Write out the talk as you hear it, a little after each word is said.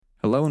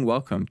Hello and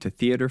welcome to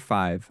Theater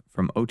 5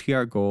 from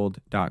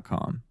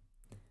OTRGold.com.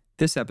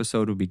 This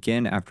episode will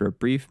begin after a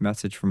brief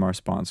message from our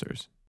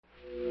sponsors.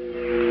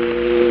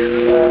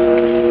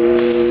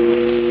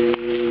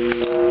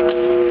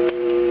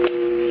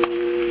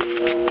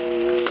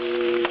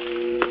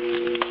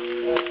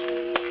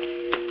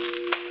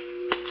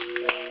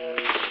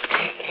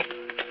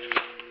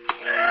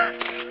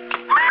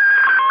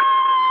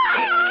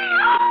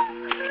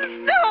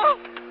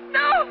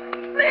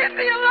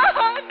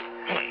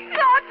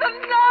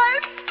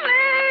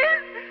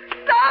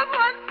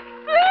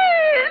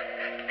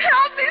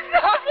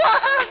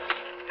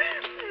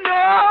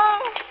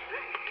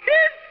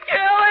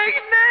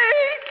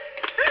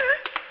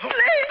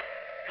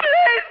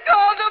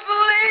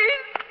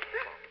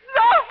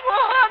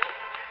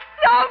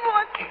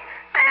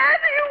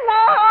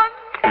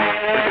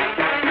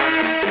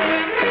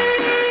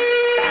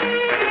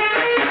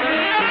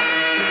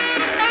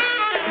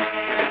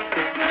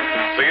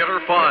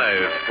 Theater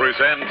 5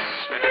 presents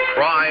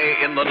Cry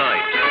in the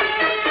Night.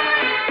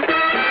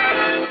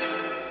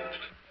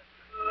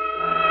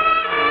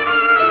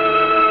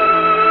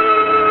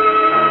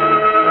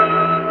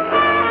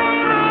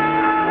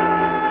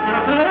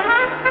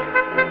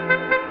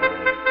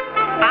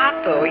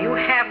 Otto, you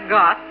have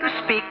got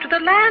to speak to the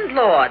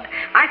landlord.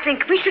 I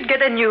think we should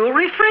get a new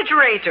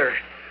refrigerator.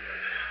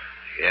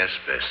 Yes,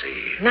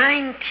 Bessie.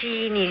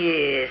 19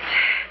 years.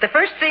 The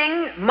first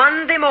thing,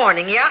 Monday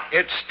morning, yeah?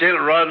 It still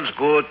runs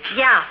good.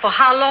 Yeah, for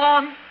how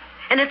long?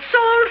 And it's so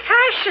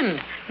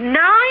old-fashioned. 19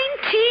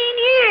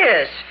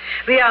 years.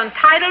 We are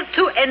entitled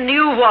to a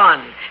new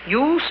one.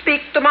 You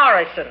speak to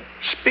Morrison.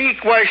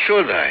 Speak, why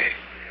should I?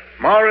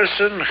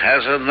 Morrison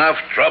has enough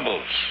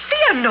troubles.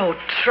 They are no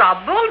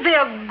trouble. They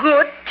are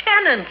good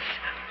tenants.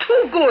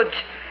 Too good.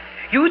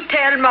 You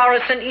tell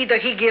Morrison either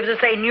he gives us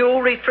a new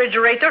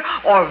refrigerator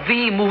or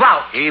we move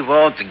out. He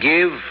won't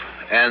give,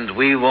 and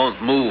we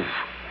won't move.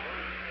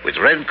 With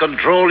rent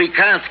control, he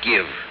can't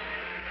give.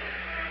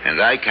 And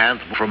I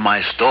can't move from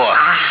my store.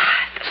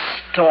 The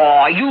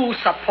store. You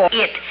support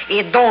it.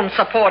 It don't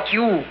support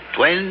you.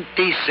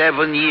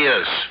 27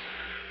 years.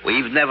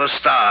 We've never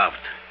starved.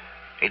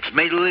 It's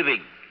made a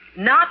living.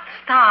 Not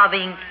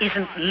starving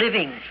isn't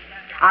living.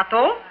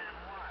 Otto,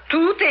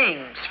 two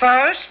things.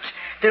 First,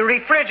 the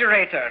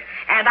refrigerator.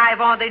 And I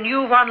want a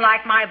new one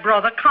like my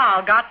brother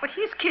Carl got for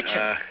his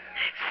kitchen.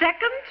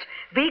 Second,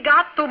 we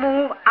got to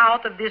move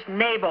out of this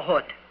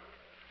neighborhood.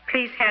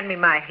 Please hand me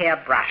my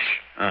hairbrush.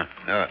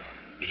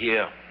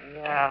 Here.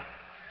 Yeah.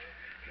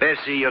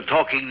 Bessie, you're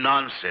talking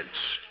nonsense.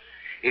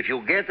 If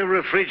you get a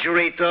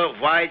refrigerator,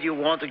 why do you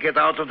want to get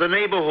out of the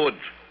neighborhood?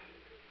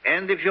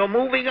 And if you're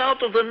moving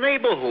out of the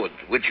neighborhood,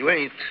 which you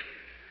ain't,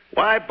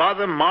 why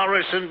bother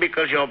Morrison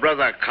because your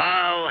brother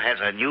Carl has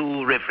a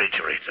new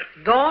refrigerator?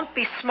 Don't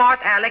be smart,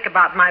 Alec,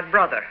 about my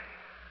brother.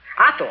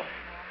 Otto,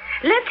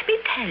 let me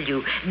tell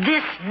you,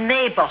 this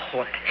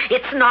neighborhood,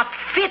 it's not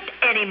fit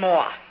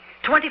anymore.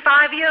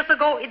 25 years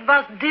ago, it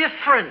was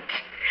different.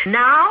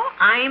 Now,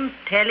 I'm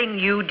telling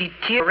you,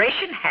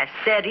 deterioration has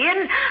set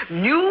in.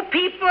 New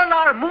people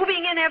are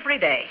moving in every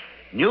day.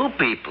 New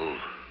people?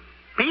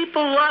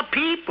 People are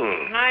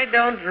people. I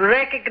don't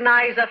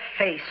recognize a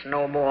face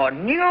no more.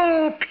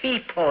 New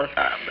people.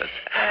 But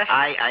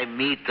I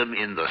meet them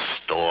in the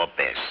store,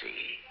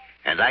 Bessie.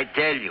 And I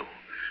tell you,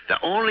 the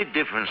only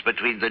difference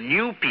between the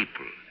new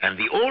people and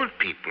the old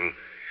people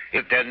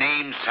is their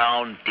names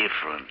sound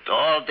different.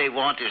 All they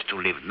want is to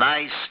live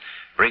nice,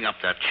 bring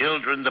up their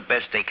children the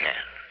best they can.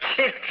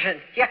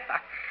 Children, yeah.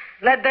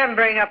 Let them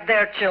bring up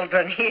their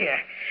children here.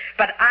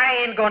 But I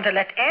ain't going to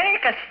let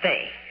Erica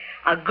stay.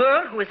 A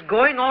girl who is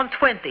going on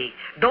 20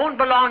 don't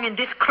belong in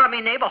this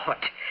crummy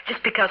neighborhood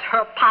just because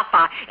her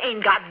papa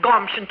ain't got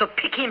gumption to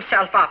pick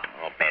himself up.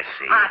 Oh,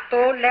 Bessie.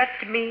 Otto, let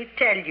me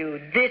tell you,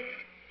 this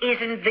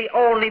isn't the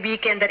only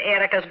weekend that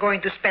Erica's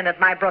going to spend at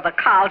my brother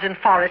Carl's in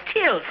Forest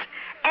Hills.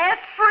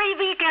 Every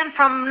weekend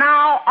from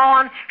now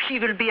on, she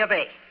will be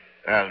away.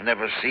 I'll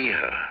never see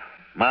her.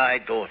 My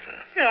daughter.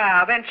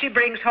 Yeah, when she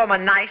brings home a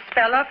nice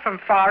fella from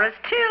Forest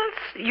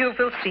Hills, you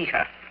will see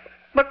her.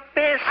 But,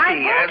 Bessie... I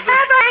won't have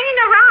her hanging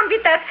around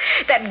with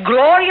that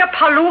Gloria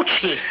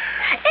Palucci.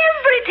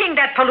 Everything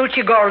that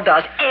Palucci girl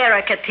does,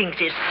 Erica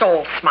thinks is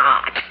so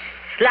smart.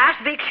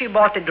 Last week she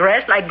bought a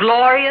dress like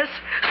Gloria's,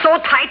 so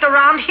tight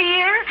around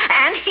here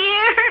and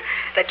here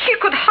that she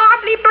could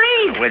hardly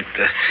breathe.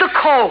 The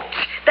coat,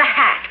 the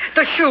hat,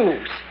 the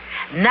shoes.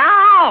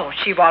 Now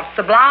she wants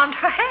to blonde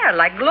her hair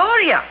like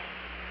Gloria.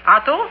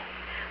 Otto,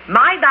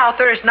 my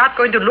daughter is not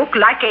going to look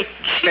like a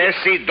cheap...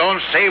 Bessie,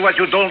 don't say what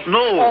you don't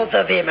know. Oh,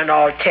 the women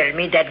all tell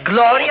me that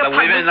Gloria... The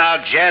women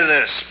are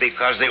jealous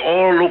because they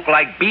all look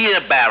like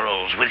beer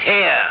barrels with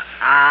hair.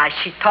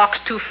 She talks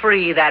too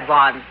free, that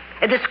one.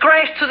 A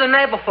disgrace to the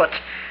neighborhood.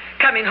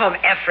 Coming home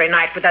every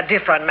night with a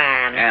different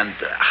man. And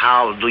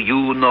how do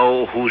you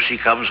know who she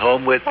comes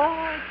home with?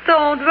 Oh,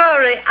 don't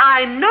worry.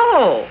 I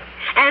know.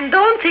 And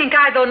don't think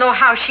I don't know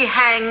how she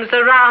hangs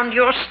around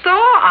your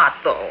store,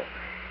 Otto.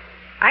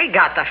 I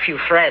got a few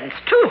friends,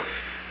 too.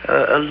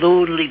 A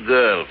lonely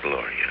girl,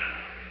 Gloria.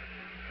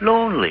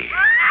 Lonely.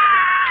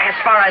 As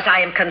far as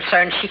I am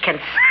concerned, she can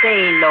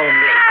stay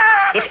lonely.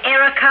 If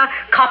Erica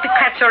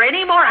copycats her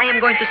anymore, I am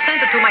going to send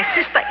her to my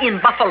sister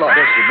in Buffalo.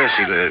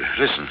 Bessie,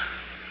 listen.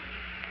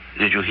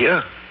 Did you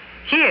hear?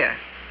 Here.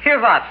 Hear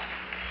what?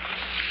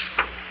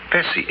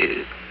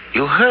 Bessie,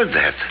 you heard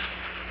that.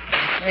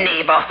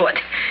 Neighborhood.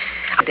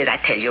 Did I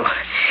tell you?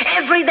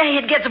 Every day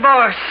it gets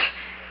worse.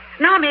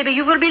 Now maybe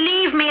you will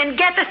believe me and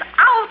get us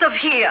out of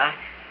here.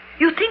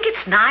 You think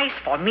it's nice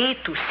for me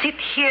to sit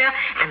here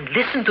and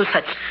listen to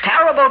such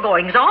terrible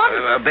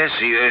goings-on?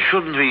 Bessie,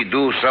 shouldn't we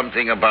do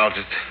something about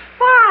it?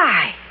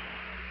 Why?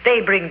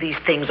 They bring these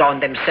things on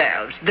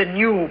themselves, the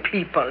new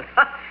people.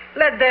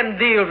 Let them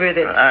deal with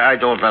it. I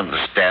don't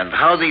understand.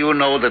 How do you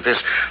know that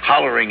this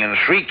hollering and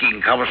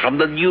shrieking comes from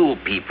the new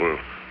people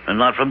and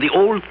not from the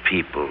old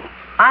people?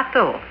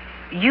 Otto,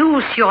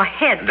 use your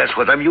head. That's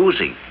what I'm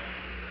using.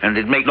 And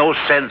it makes no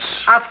sense.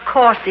 Of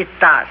course it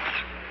does.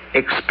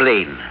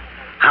 Explain.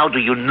 How do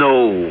you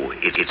know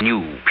it's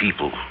new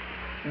people?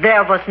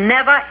 There was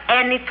never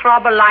any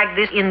trouble like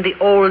this in the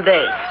old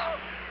days.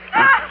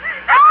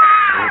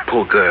 Oh,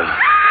 poor girl.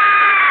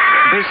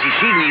 Bessie,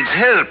 she needs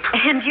help.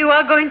 And you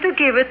are going to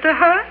give it to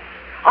her?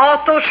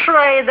 Otto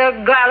Schrader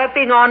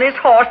galloping on his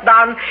horse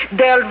down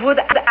Delwood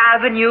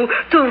Avenue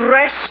to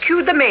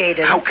rescue the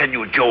maiden. How can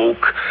you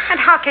joke? And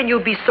how can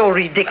you be so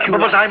ridiculous?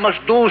 But I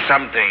must do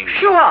something.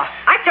 Sure.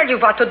 I tell you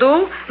what to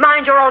do.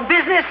 Mind your own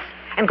business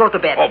and go to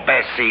bed. Oh,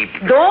 Bessie.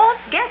 Don't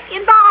get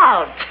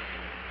involved.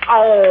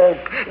 Oh,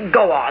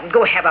 go on.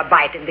 Go have a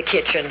bite in the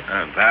kitchen.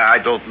 I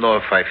don't know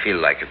if I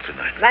feel like it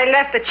tonight. I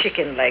left the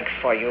chicken legs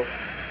for you.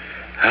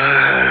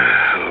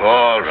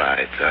 All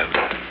right.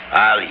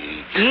 I'll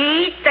eat.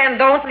 Eat and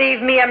don't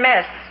leave me a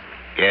mess.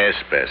 Yes,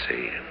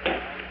 Bessie.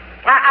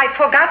 I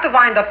forgot to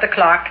wind up the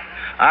clock.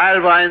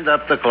 I'll wind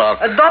up the clock.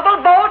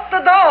 Double bolt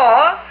the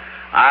door.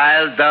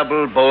 I'll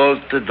double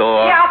bolt the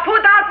door. Yeah,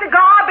 put out the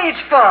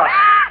garbage first.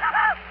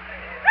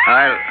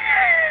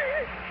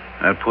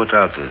 I'll put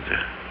out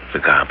the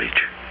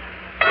garbage.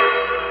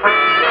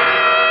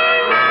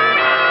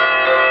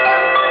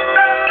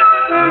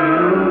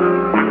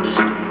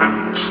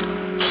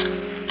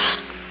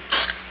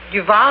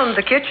 You wound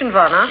the kitchen,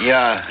 Vanna.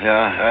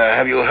 Yeah.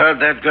 Have you heard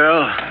that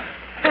girl?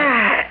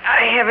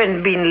 I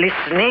haven't been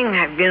listening.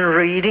 I've been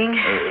reading.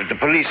 The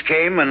police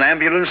came, an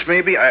ambulance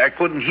maybe? I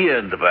couldn't hear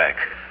in the back.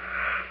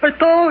 I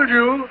told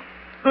you.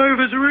 I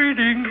was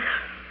reading.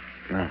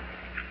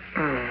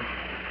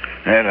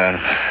 Well,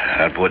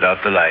 I'll put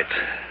out the light.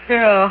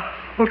 Yeah,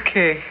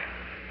 okay.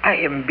 I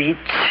am beat.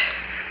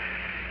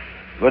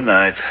 Good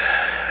night.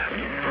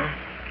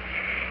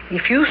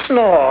 If you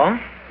snore,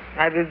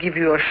 I will give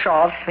you a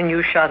shove and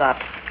you shut up.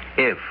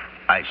 If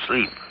I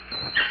sleep.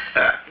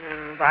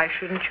 Why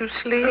shouldn't you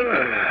sleep?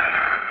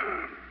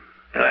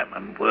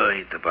 I'm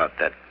worried about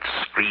that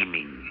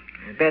screaming.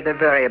 You better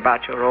worry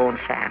about your own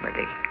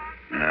family.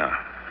 Yeah.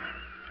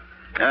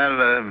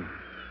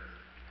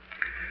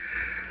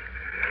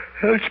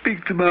 I'll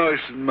speak to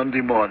Morrison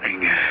Monday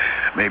morning.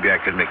 Maybe I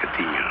can make a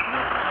deal.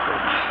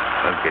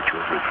 I'll get you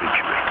a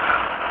refrigerator.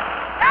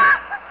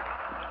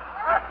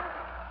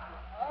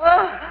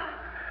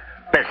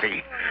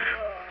 Bessie,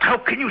 how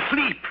can you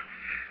sleep?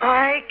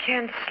 I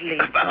can't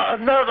sleep.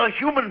 Another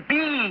human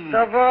being.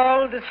 The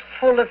world is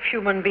full of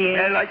human beings.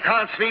 Well, I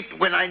can't sleep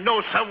when I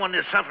know someone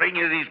is suffering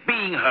and is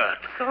being hurt.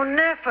 So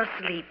never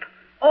sleep.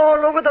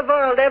 All over the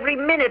world, every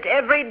minute,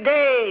 every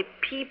day,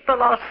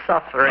 people are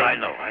suffering. I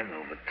know,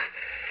 but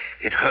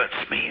it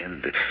hurts me.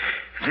 And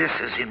this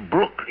is in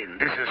Brooklyn.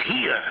 This is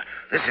here.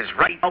 This is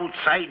right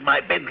outside my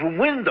bedroom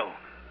window.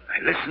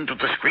 I listen to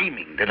the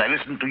screaming, then I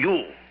listen to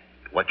you.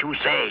 What you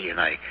say, and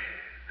I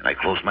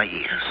close my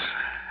ears.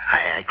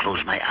 I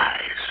close my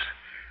eyes.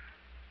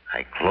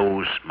 I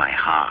close my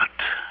heart.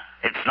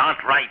 It's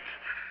not right.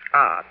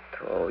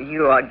 Otto,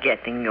 you are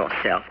getting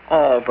yourself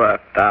all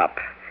worked up.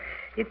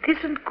 It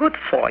isn't good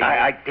for you.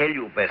 I tell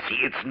you,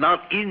 Bessie, it's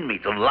not in me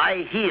to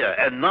lie here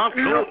and not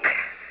look.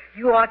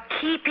 You are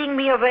keeping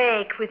me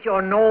awake with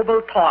your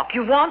noble talk.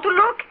 You want to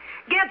look?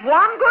 Get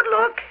one good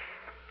look,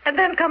 and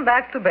then come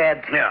back to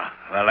bed. Yeah,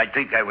 well, I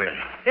think I will.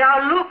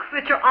 Yeah, look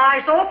with your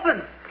eyes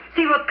open.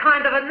 See what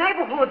kind of a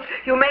neighborhood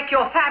you make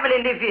your family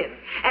live in.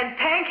 And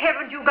thank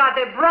heaven you got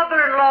a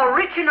brother-in-law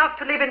rich enough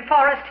to live in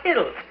Forest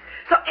Hills.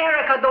 So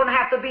Erica don't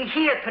have to be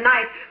here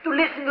tonight to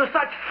listen to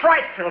such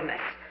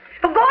frightfulness.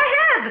 But go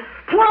ahead.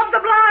 Pull up the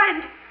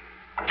blind.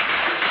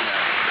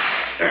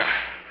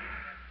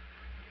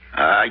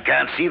 I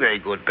can't see very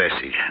good,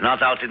 Bessie.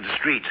 Not out in the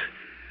street.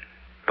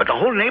 But the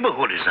whole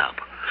neighborhood is up.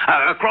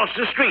 Across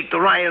the street, the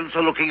Ryans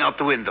are looking out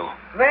the window.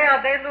 Where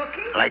are they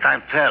looking? I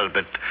can't tell,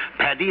 but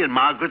Paddy and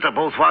Margaret are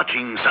both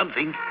watching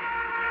something.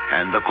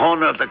 And the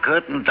corner of the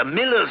curtain, the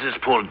Miller's is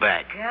pulled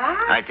back.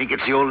 Yeah? I think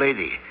it's the old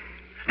lady.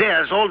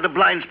 There's all the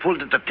blinds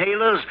pulled at the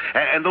tailors,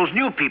 and those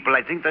new people,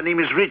 I think their name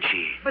is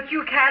Richie. But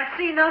you can't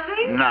see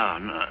nothing? No.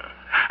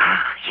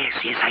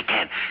 Yes, I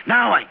can.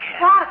 Now I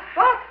can.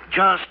 What?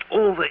 Just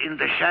over in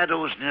the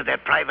shadows near their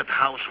private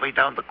house way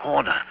down the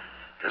corner.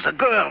 There's a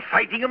girl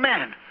fighting a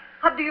man.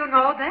 How do you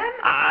know them?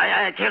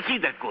 I can't see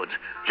that good.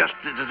 Just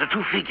the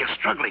two figures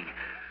struggling.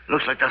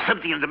 Looks like there's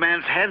something in the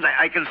man's hand.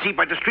 I can see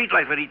by the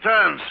streetlight when he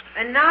turns.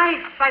 A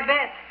knife, I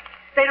bet.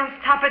 They don't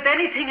stop at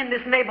anything in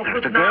this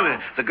neighborhood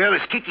now. The girl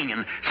is kicking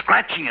and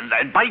scratching and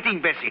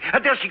biting Bessie.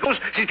 And there she goes.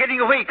 She's getting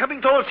away,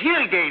 coming towards here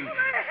again.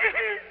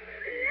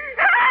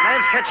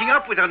 Man's catching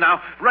up with her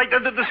now, right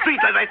under the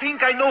streetlight. I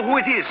think I know who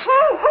it is.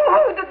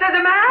 Who? The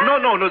man?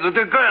 No,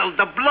 the girl,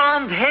 the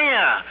blonde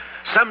hair.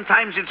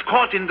 Sometimes it's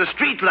caught in the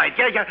streetlight.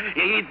 Yeah,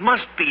 it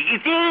must be.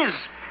 It is.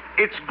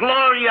 It's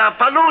Gloria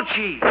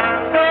Palucci.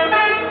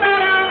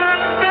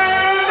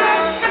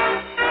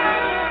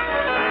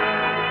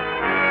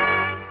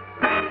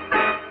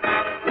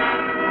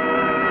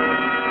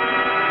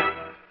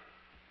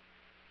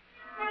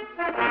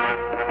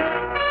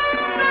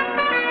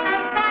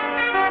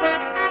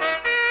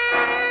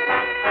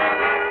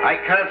 I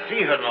can't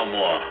see her no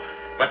more.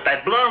 But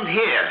that blonde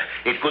hair,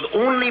 it could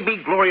only be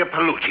Gloria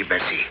Palucci,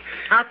 Bessie.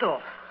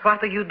 Otto,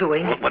 what are you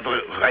doing? What do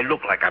I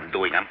look like I'm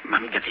doing?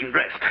 I'm getting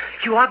dressed.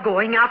 You are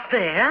going up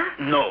there?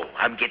 No,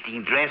 I'm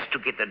getting dressed to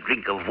get a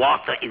drink of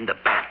water in the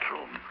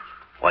bathroom.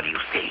 What do you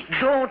think?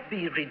 Don't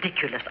be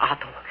ridiculous,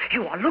 Otto.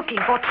 You are looking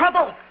for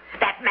trouble.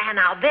 That man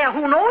out there,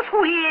 who knows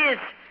who he is?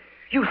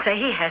 You say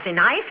he has a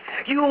knife?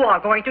 You are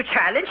going to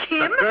challenge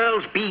him? The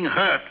girl's being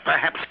hurt,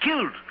 perhaps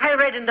killed. I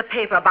read in the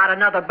paper about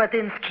another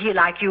Badinsky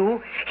like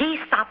you. He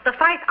stopped the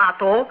fight,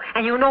 Otto,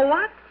 and you know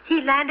what? He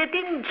landed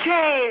in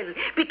jail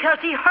because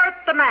he hurt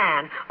the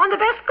man on the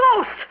West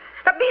Coast.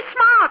 Now, be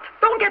smart.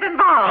 Don't get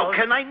involved. How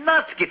can I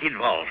not get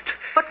involved?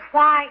 But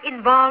why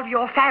involve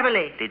your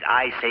family? Did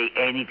I say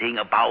anything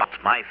about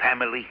my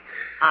family?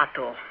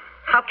 Otto,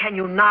 how can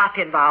you not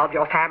involve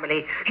your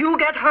family? You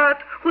get hurt,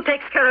 who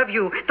takes care of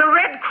you? The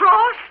Red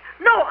Cross?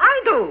 No,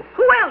 I do.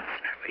 Who else?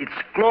 It's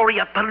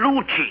Gloria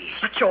Palucci.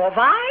 Not your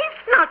wife,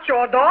 not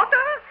your daughter,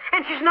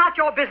 and she's not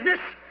your business.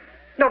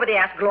 Nobody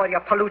asked Gloria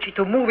Palucci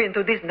to move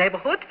into this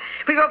neighborhood.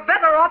 We were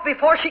better off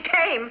before she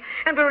came,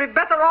 and we'll be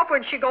better off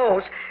when she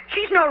goes.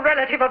 She's no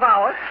relative of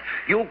ours.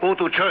 You go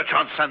to church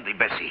on Sunday,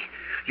 Bessie.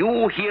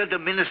 You hear the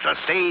minister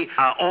say,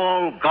 are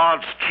all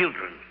God's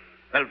children.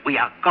 Well, we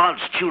are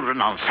God's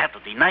children on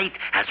Saturday night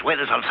as well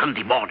as on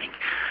Sunday morning.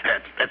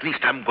 At least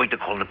I'm going to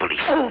call the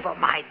police. Over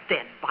my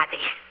dead body.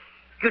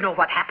 You know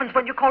what happens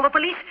when you call the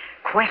police?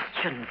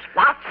 Questions.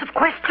 Lots of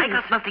questions. I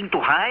got nothing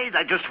to hide.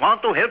 I just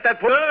want to help that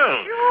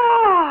girl.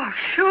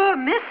 Sure,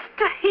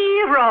 Mr.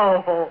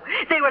 Hero.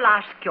 They will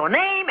ask your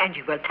name, and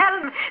you will tell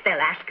them.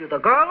 They'll ask you the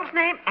girl's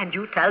name, and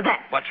you tell them.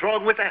 What's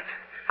wrong with that?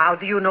 How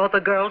do you know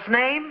the girl's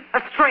name?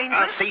 A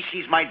stranger? Say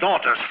she's my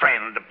daughter's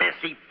friend.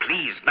 Bessie,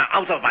 please, now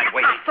out of my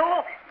way.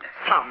 So,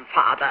 some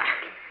father.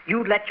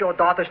 You let your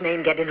daughter's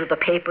name get into the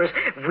papers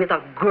with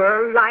a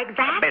girl like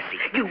that? Bessie.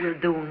 You will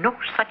do no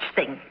such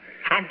thing.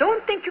 And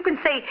don't think you can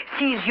say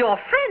she's your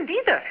friend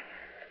either.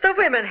 The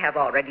women have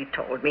already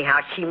told me how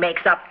she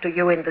makes up to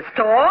you in the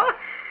store.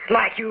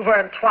 Like you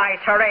weren't twice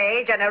her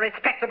age and a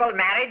respectable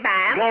married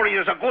man.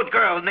 Gloria's a good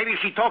girl. Maybe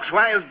she talks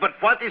wild, but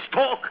what is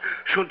talk?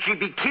 Should she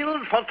be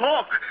killed for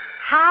talk?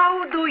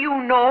 How do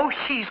you know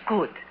she's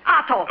good?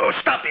 Otto. Oh,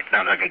 stop it.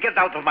 Now, get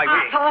out of my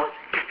way. Otto.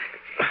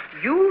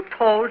 You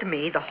told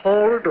me the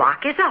whole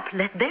block is up.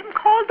 Let them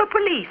call the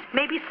police.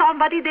 Maybe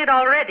somebody did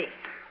already.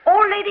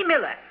 Old Lady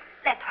Miller.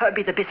 Let her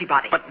be the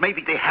busybody. But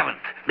maybe they haven't.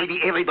 Maybe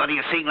everybody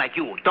is saying like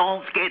you,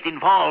 don't get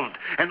involved.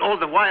 And all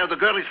the while the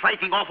girl is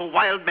fighting off a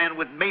wild man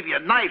with maybe a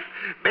knife.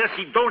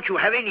 Bessie, don't you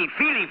have any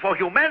feeling for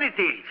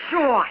humanity?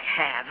 Sure I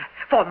have.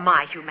 For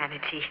my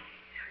humanity.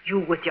 You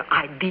with your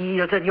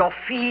ideals and your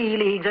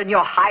feelings and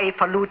your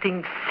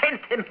highfalutin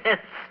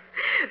sentiments.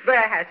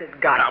 Where has it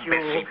got now, you?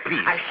 Bessie,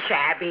 please. A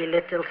shabby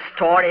little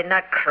store in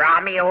a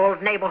crummy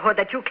old neighborhood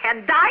that you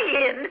can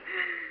die in.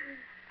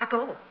 At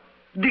all.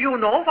 Do you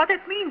know what it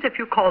means if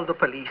you call the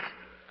police?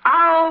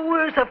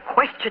 Hours of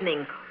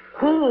questioning.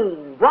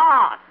 Who,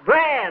 what,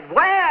 when,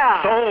 where?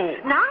 So?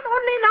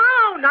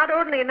 Not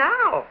only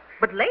now,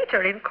 but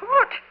later in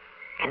court.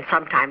 And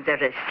sometimes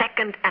there's a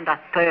second and a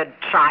third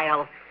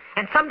trial.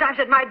 And sometimes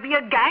it might be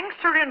a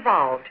gangster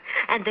involved.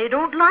 And they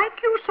don't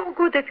like you so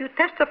good if you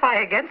testify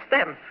against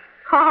them.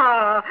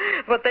 Ha!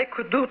 What they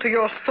could do to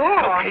your store.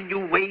 How can you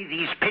weigh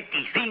these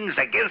petty things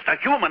against a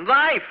human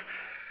life?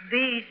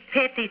 These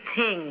petty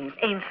things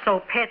ain't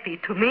so petty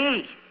to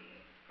me.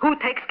 Who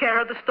takes care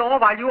of the store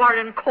while you are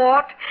in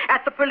court,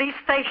 at the police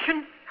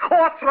station,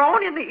 or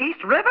thrown in the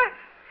East River?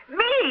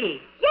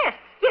 Me. Yes,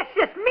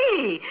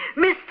 me.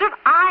 Mr.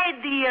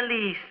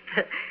 Idealist.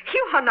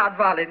 You are not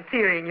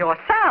volunteering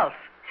yourself.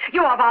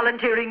 You are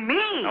volunteering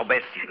me. Oh,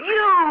 Bessie.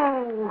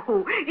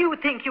 You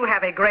think you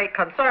have a great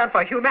concern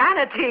for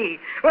humanity.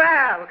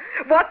 Well,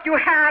 what you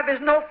have is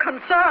no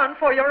concern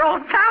for your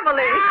own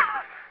family.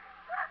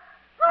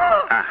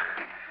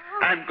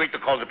 I'm going to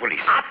call the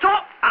police.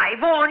 Otto, I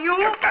warn you.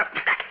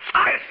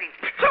 Bessie,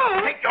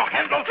 take your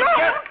hand off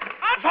here.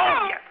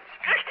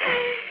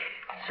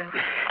 So,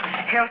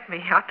 help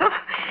me, Otto.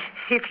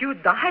 If you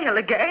dial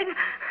again,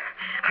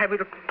 I will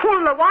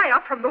pull the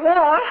wire from the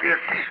wall.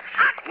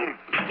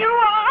 You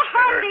are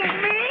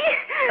hurting me.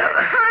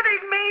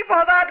 Hurting me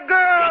for that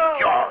girl.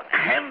 Take your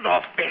hand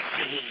off,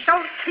 Bessie.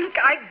 Don't think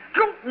I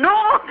don't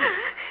know.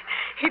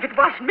 If it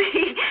was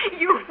me,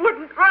 you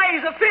wouldn't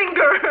raise a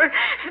finger.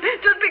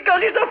 Just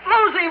because he's a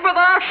floozy with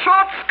our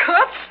short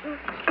skirts,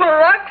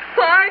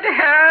 peroxide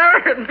hair,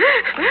 and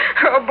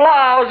her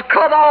blouse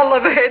cut all the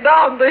way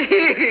down to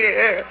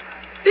here.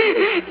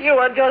 You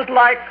are just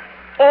like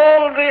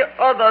all the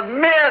other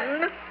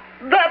men.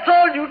 That's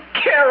all you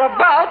care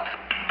about.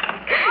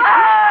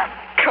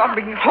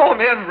 Coming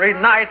home every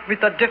night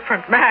with a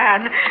different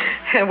man.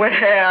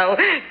 Well,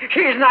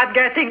 she's not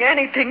getting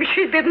anything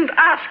she didn't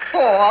ask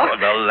for. For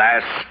the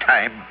last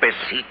time,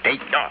 Bessie,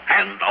 take your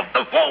hand off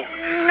the phone.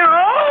 No,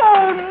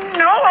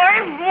 I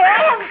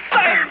won't.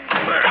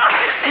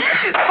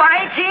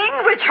 Fighting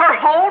with her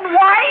own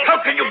wife?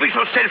 How can you be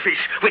so selfish?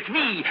 With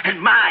me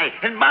and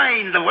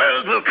mine, the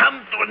world will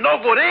come to a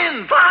no good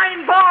end.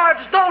 Fine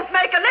bards don't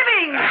make a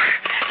living.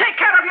 Take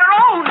care of your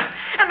own,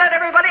 and let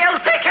everybody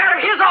else take care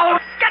of his own.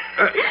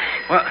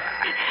 What?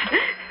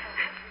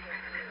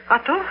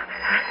 Otto?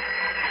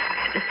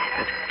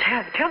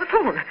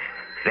 Telephone.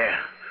 There.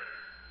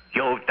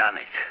 You've done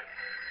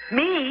it.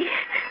 Me?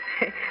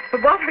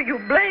 What are you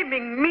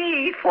blaming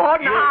me for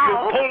You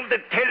now? pulled the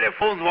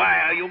telephone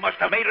wire. You must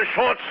have made a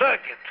short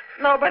circuit.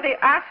 Nobody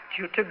asked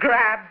you to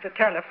grab the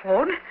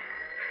telephone.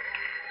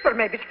 Well,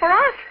 maybe it's for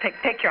us.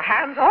 Take your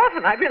hands off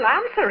and I will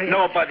answer it.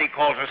 Nobody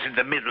calls us in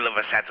the middle of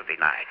a Saturday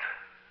night.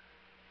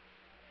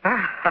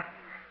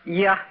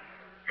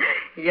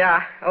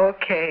 Yeah,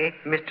 okay,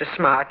 Mr.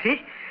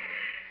 Smarty.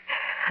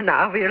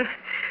 Now we'll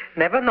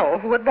never know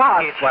who it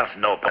was. It was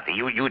nobody.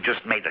 You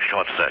just made a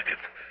short circuit.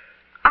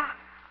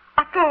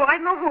 Otto, I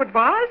know who it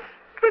was.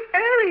 It was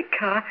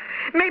Erica.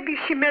 Maybe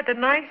she met a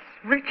nice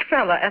rich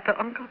fella at her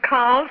Uncle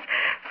Carl's,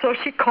 so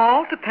she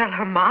called to tell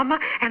her mama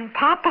and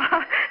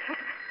papa.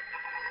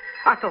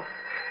 Otto,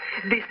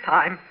 this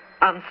time,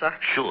 answer.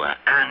 Sure,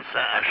 answer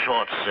a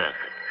short circuit.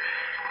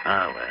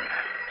 Ah, well.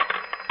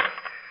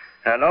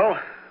 Hello?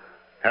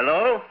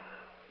 Hello?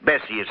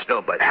 Bessie, it's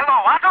nobody.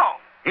 Hello, Otto.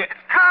 Yeah. It's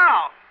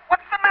Carl.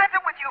 What's the matter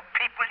with you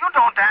people? You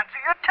don't answer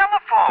your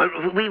telephone.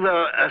 Well, we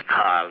were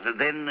Carl.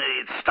 Then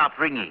it stopped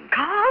ringing.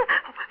 Carl?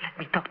 Oh, let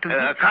me talk to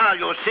you. Carl,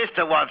 your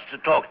sister wants to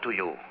talk to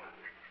you.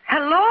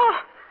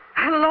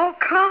 Hello,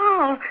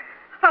 Carl.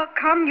 How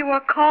come you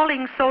are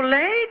calling so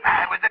late?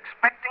 I was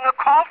expecting a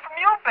call from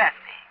you,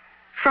 Bessie.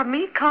 From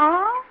me,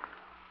 Carl?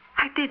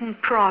 I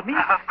didn't promise.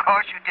 Of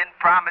course you didn't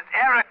promise.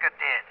 Erica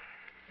did.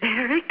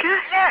 Erica?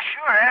 Yeah,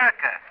 sure,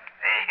 Erica.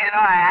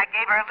 I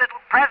gave her a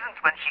little present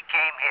when she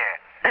came here.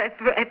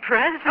 A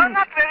present? Oh,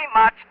 not very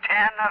much. 10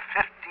 or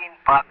 15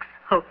 bucks.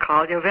 Oh,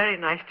 Carl, you're very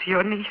nice to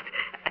your niece.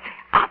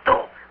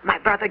 Otto, my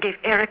brother gave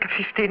Erica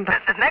 $15.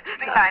 The next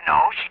thing I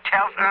know, she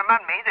tells Irma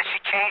and me that she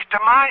changed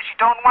her mind. She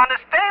don't want to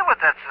stay with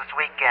us this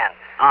weekend.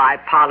 I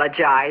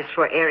apologize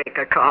for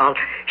Erica, Carl.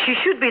 She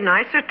should be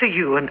nicer to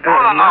you and Oh,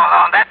 Irma.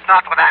 no, that's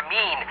not what I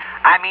mean.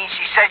 I mean,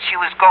 she said she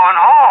was going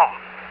home.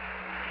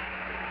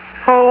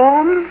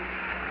 Home?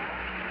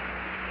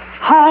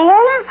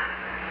 Home?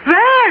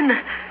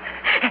 When?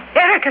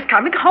 Erica's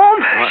coming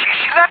home.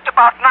 She left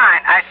about 9.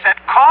 I said,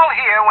 call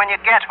here when you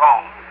get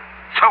home.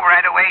 So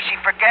right away she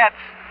forgets.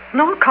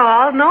 No,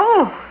 Carl,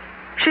 no.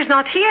 She's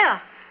not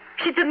here.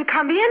 She didn't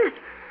come in.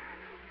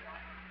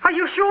 Are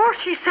you sure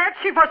she said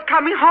she was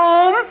coming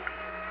home?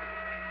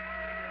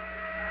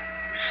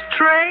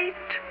 Straight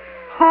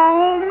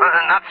home?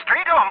 Not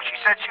straight home. She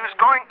said she was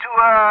going to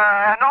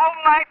an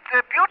all-night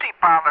beauty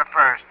parlor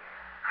first.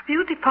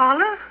 Beauty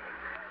parlor?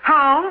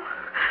 How?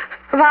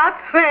 What?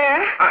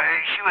 Where?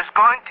 She was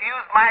going to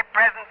use my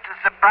present to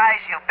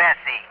surprise you,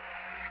 Bessie.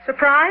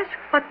 Surprise?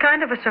 What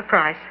kind of a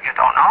surprise? You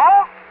don't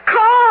know?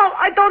 Carl,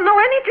 I don't know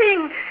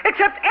anything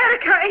except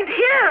Erica ain't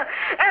here.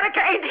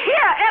 Erica ain't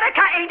here.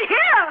 Erica ain't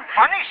here.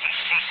 Funny,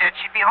 she said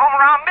she'd be home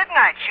around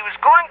midnight. She was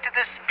going to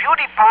this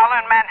beauty parlor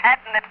in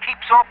Manhattan that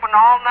keeps open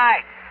all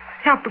night.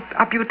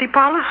 A beauty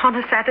parlor on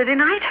a Saturday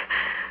night?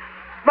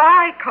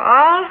 Why,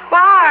 Carl?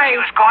 Why? She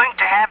was going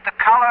to have the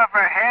color of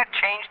her hair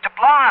changed to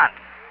blonde.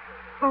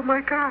 Oh,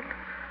 my God.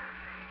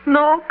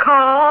 No,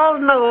 Carl,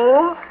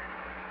 no.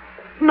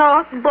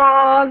 Not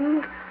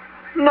blonde.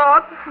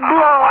 Not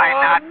blonde. Oh, why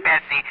not,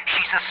 Bessie?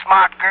 She's a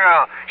smart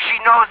girl. She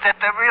knows that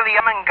the really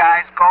young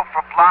guys go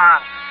for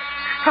blonde.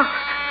 Oh,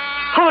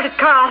 hold it,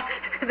 Carl.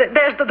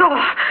 There's the door.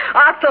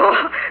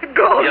 Otto,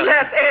 go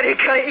let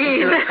Erica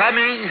in.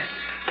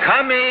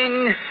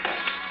 Coming.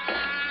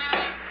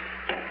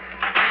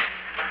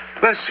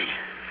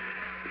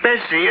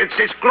 Bessie,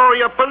 it's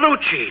Gloria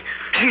Palucci.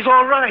 She's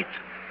all right.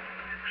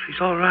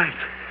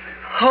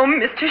 Oh,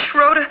 Mr.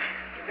 Schroeder.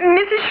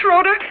 Mrs.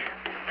 Schroeder,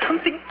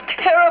 something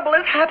terrible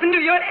has happened to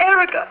your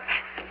Erica.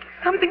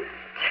 Something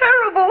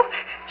terrible.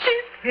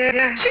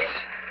 Yes.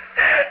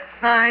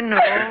 I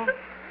know.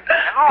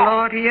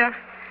 Gloria.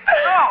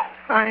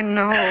 No. I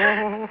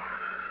know.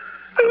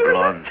 The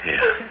blonde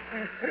hair.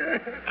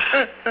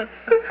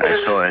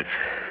 I saw it.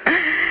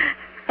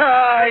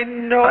 I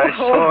know. I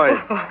saw it.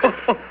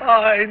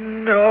 I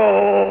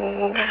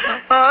know.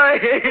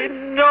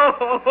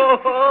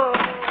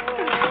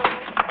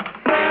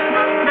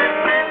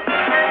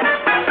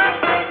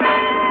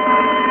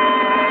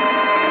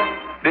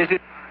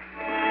 Visit.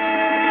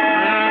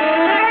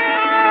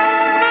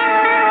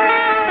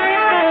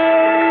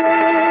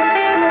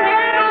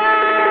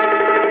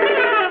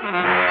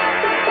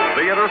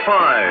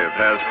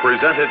 has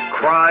presented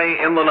Cry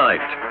in the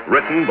Night,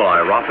 written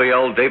by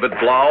Raphael David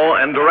Blau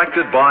and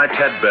directed by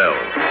Ted Bell.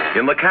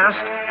 In the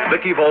cast,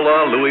 Vicky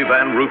Vola, Louis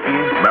Van Ruten,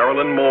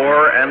 Marilyn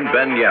Moore, and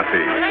Ben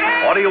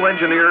Yaffe. Audio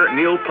engineer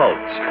Neil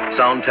Pultz.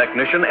 Sound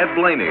technician Ed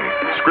Blaney.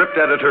 Script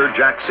editor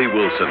Jack C.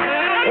 Wilson.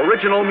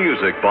 Original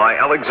music by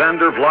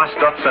Alexander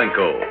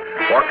Vlastotsenko.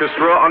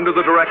 Orchestra under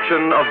the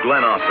direction of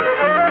Glenn Osser.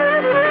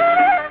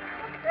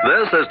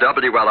 This is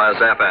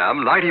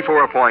WLS-FM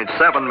 94.7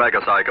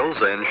 megacycles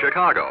in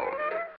Chicago.